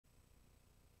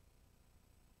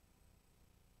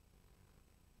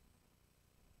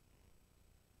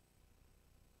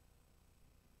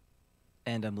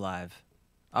And I'm live.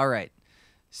 All right.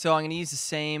 So I'm going to use the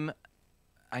same.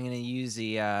 I'm going to use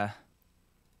the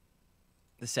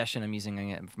session I'm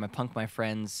using for my Punk My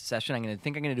Friends session. I'm going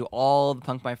to do all the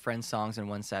Punk My Friends songs in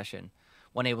one session,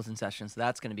 one Ableton session. So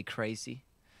that's going to be crazy.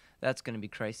 That's going to be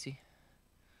crazy.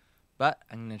 But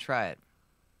I'm going to try it.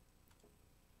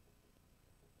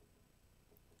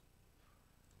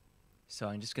 So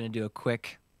I'm just going to do a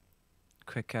quick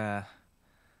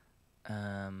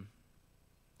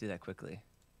do that quickly.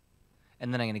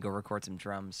 And then I'm going to go record some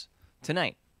drums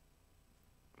tonight.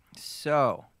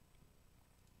 So,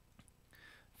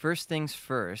 first things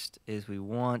first is we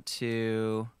want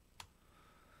to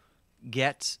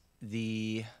get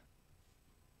the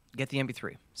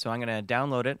MP3. So I'm going to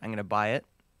download it. I'm going to buy it.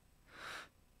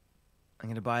 I'm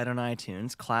going to buy it on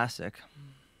iTunes, classic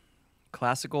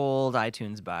old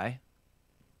iTunes buy.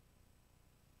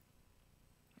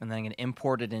 And then I'm going to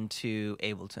import it into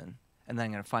Ableton. And then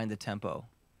I'm going to find the tempo.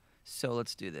 So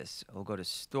let's do this. We'll go to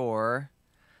Store,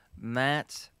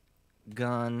 Matt,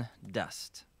 Gunn,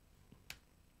 Dust.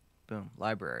 Boom.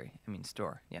 Library.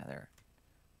 Store. Yeah, there.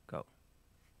 Go.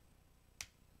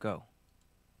 Go.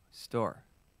 Store.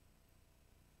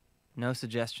 No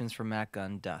suggestions for Matt,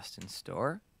 Gunn, Dust in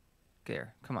Store.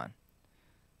 There. Come on.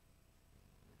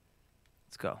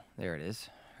 Let's go. There it is.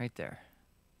 Right there.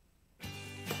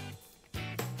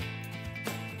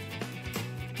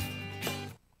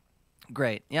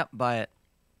 Great. Yep, buy it.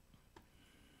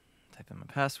 Type in my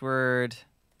password.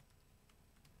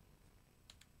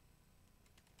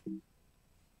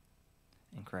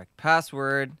 Incorrect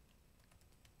password.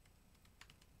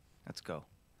 Let's go.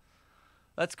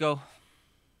 Let's go.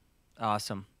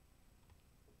 Awesome.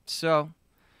 So,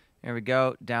 here we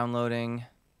go. Downloading.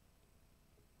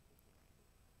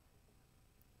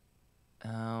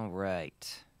 All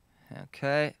right.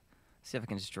 Okay. See if I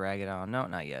can just drag it on. No,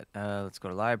 not yet. Let's go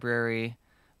to library.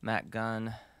 Matt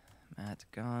Gunn,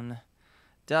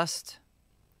 Dust.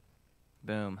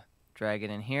 Boom. Drag it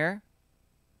in here.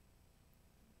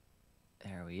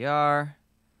 There we are.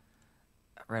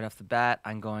 Right off the bat,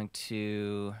 I'm going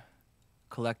to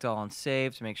collect all and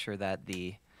save to make sure that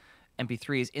the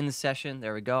MP3 is in the session.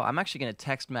 There we go. I'm actually going to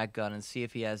text Matt Gunn and see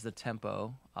if he has the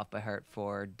tempo off by heart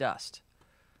for Dust.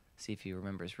 See if he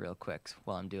remembers real quick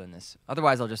while I'm doing this.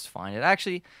 Otherwise, I'll just find it.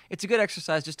 Actually, it's a good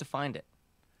exercise just to find it.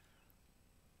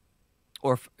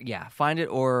 Or, find it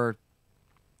or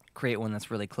create one that's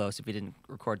really close if you didn't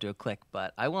record to a click.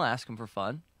 But I will ask him for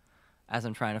fun as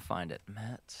I'm trying to find it.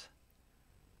 Matt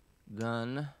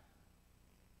Gunn.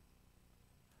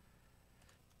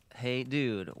 Hey,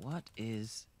 dude, what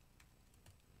is...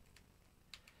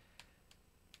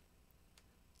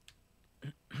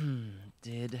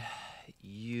 Did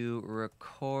you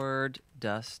record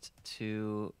Dust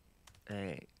to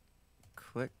a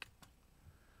click?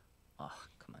 Oh,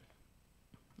 come on.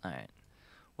 All right.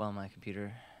 While my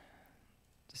computer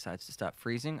decides to stop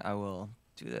freezing, I will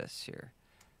do this here.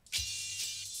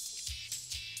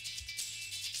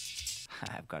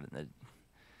 I've got it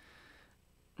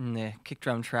in the kick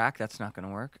drum track. That's not going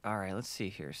to work. All right, let's see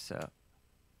here. So,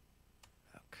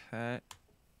 okay.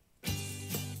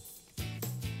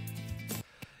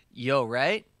 Yo,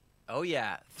 right? Oh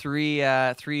yeah, three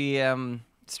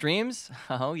streams.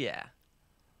 Oh yeah.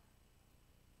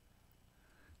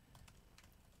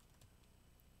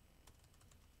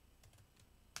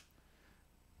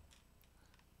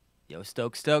 Yo,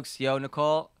 Stokes. Yo,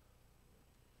 Nicole.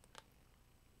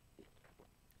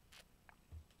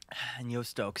 And yo,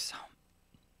 Stokes.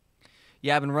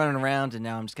 Yeah, I've been running around, and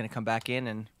now I'm just gonna come back in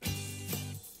and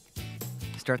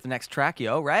start the next track.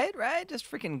 Yo, right? Just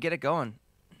freaking get it going.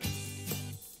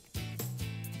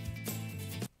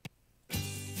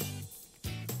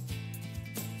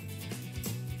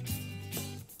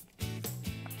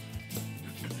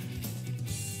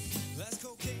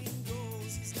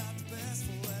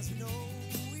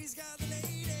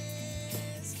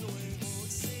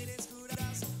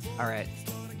 All right.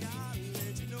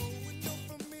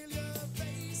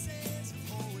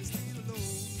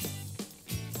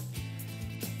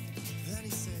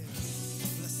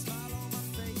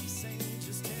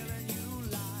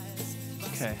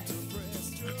 Okay.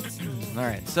 All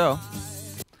right. So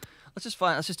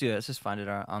let's just do it. Let's just find it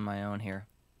on my own here.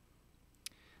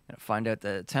 I'm gonna find out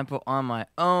the tempo on my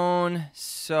own.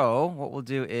 So what we'll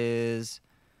do is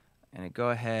I'm gonna go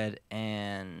ahead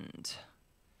and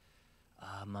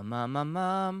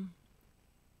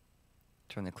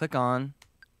turn the click on.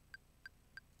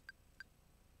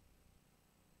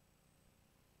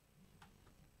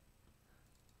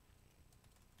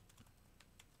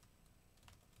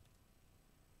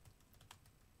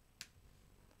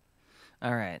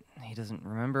 All right, he doesn't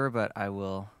remember, but I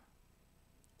will.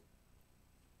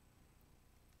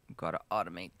 Got to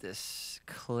automate this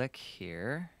click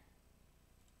here.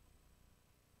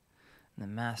 The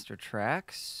master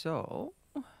track, so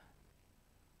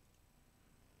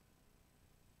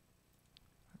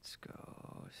let's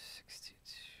go 62,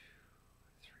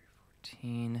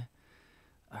 314.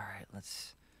 All right, I'm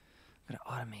gonna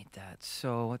automate that.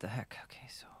 So what the heck? Okay,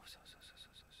 so.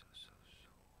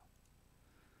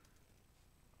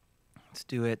 Let's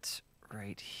do it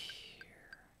right here.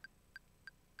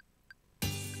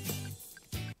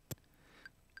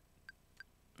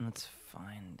 Let's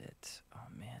find it. Oh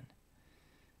man.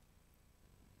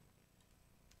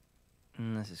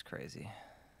 This is crazy.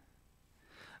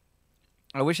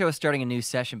 I wish I was starting a new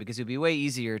session because it would be way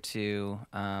easier to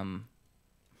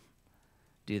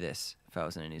do this if I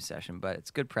was in a new session, but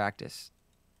it's good practice.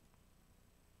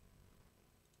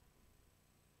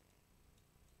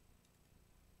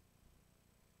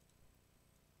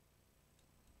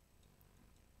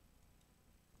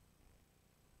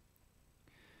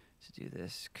 To do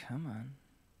this, come on.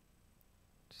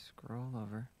 Scroll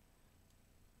over.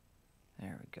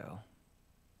 There we go.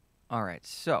 All right,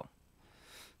 so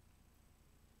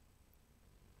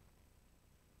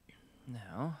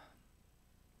now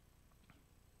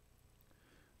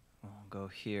we'll go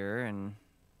here and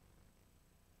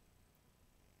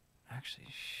actually,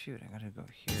 shoot, I gotta go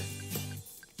here.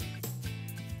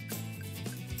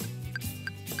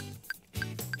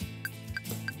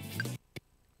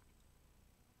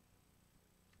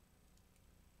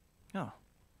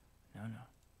 Oh, no.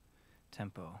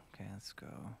 Tempo. Okay, let's go.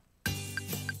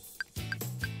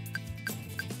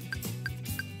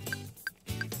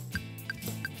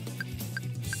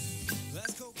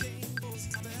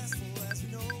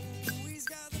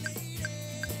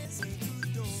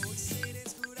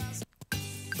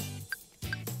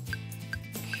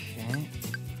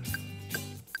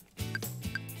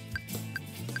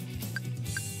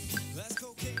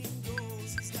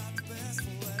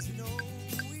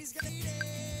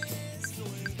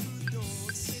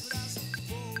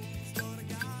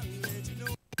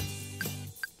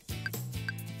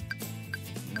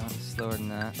 Slower than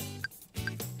that.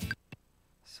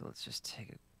 So let's just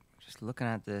just looking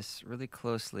at this really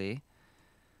closely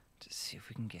to see if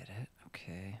we can get it.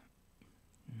 Okay.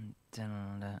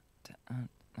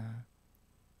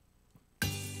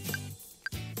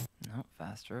 No,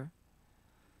 faster.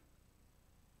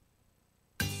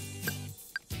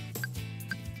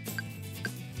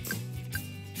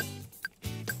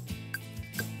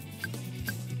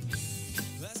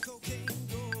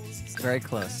 Very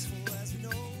close.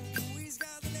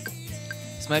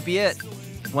 This might be it.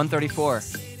 134.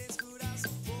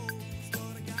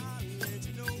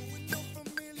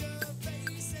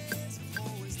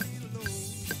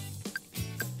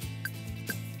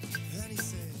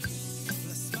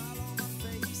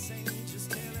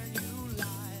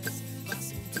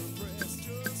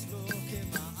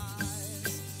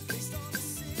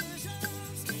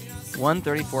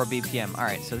 .134 BPM. All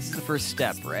right, so this is the first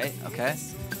step, right? Okay.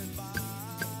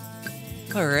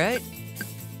 All right.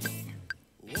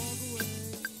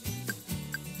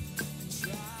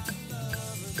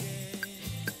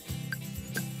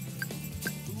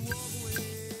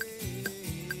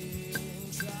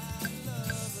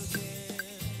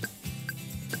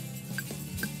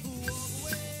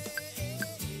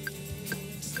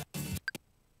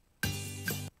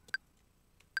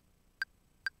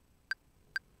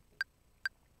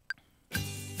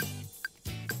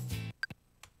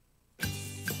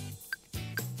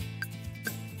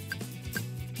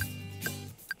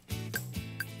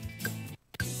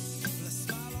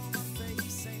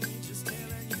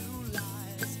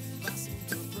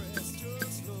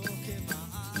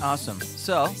 Awesome.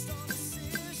 So,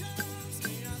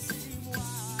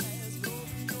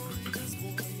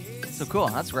 cool.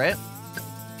 That's great.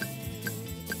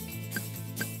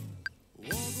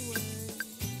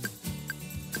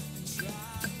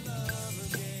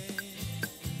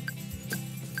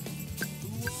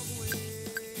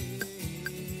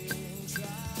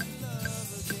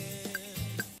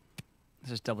 Let's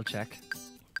just double check.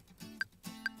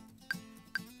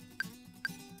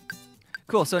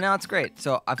 Cool, so now it's great.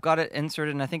 So I've got it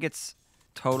inserted, and I think it's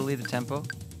totally the tempo.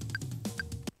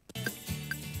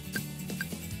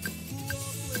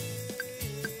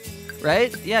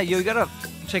 Right? Yeah, you gotta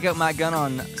check out Matt Gunn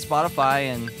on Spotify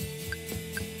and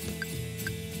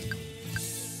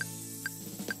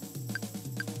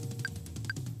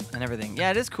everything.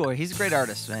 Yeah, it is cool. He's a great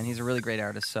artist, man. He's a really great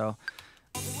artist. So,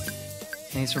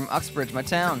 and he's from Uxbridge, my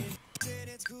town.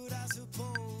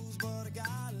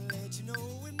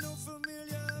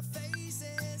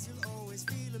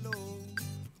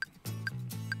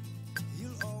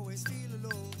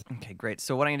 great.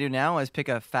 So what I'm gonna do now is pick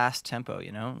a fast tempo,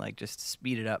 you know, like just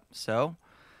speed it up. So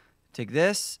take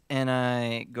this and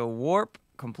I go warp,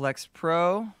 complex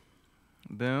pro,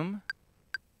 boom.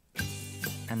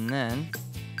 And then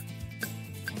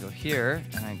I go here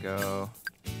and I go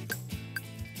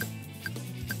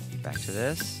back to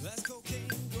this.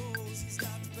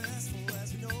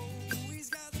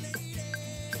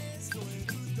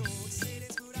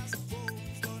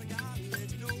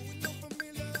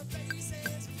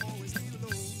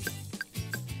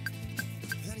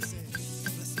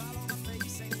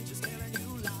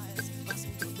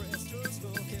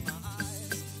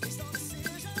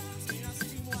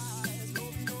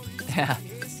 Yeah.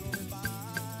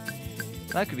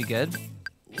 That could be good.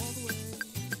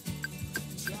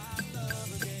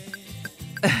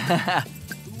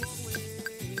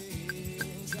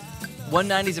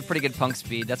 $190 is a pretty good punk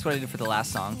speed. That's what I did for the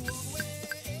last song.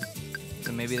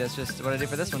 So maybe that's just what I did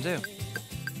for this one too.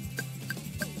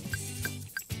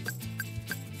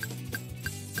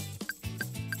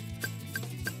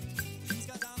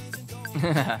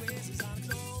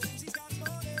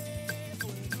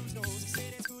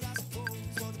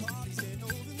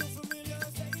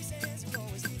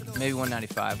 Maybe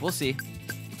 195. We'll see.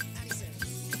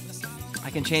 I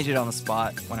can change it on the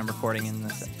spot when I'm recording in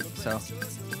this. So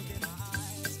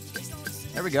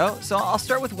there we go. So I'll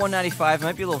start with 195. It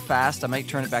might be a little fast. I might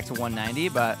turn it back to 190,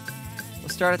 but we'll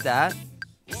start at that.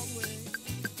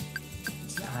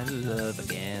 I love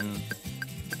again.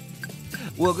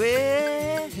 We'll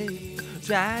try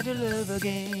to love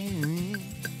again.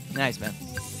 Nice, man.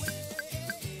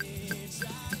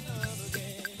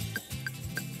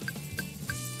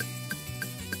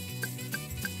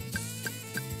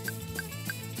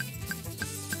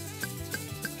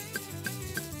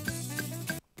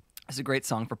 It's a great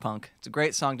song for punk. It's a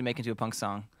great song to make into a punk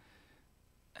song.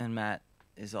 And Matt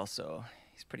is also,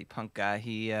 he's a pretty punk guy.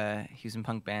 He was in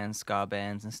punk bands, ska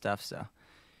bands and stuff, so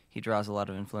he draws a lot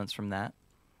of influence from that.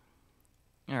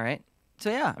 All right.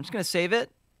 So yeah, I'm just going to save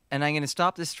it, and I'm going to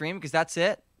stop this stream because that's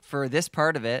it for this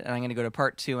part of it, and I'm going to go to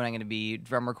part 2, and I'm going to be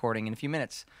drum recording in a few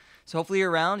minutes. So hopefully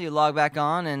you're around, you log back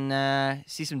on and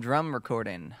see some drum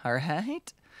recording. All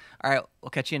right? All right, we'll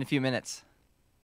catch you in a few minutes.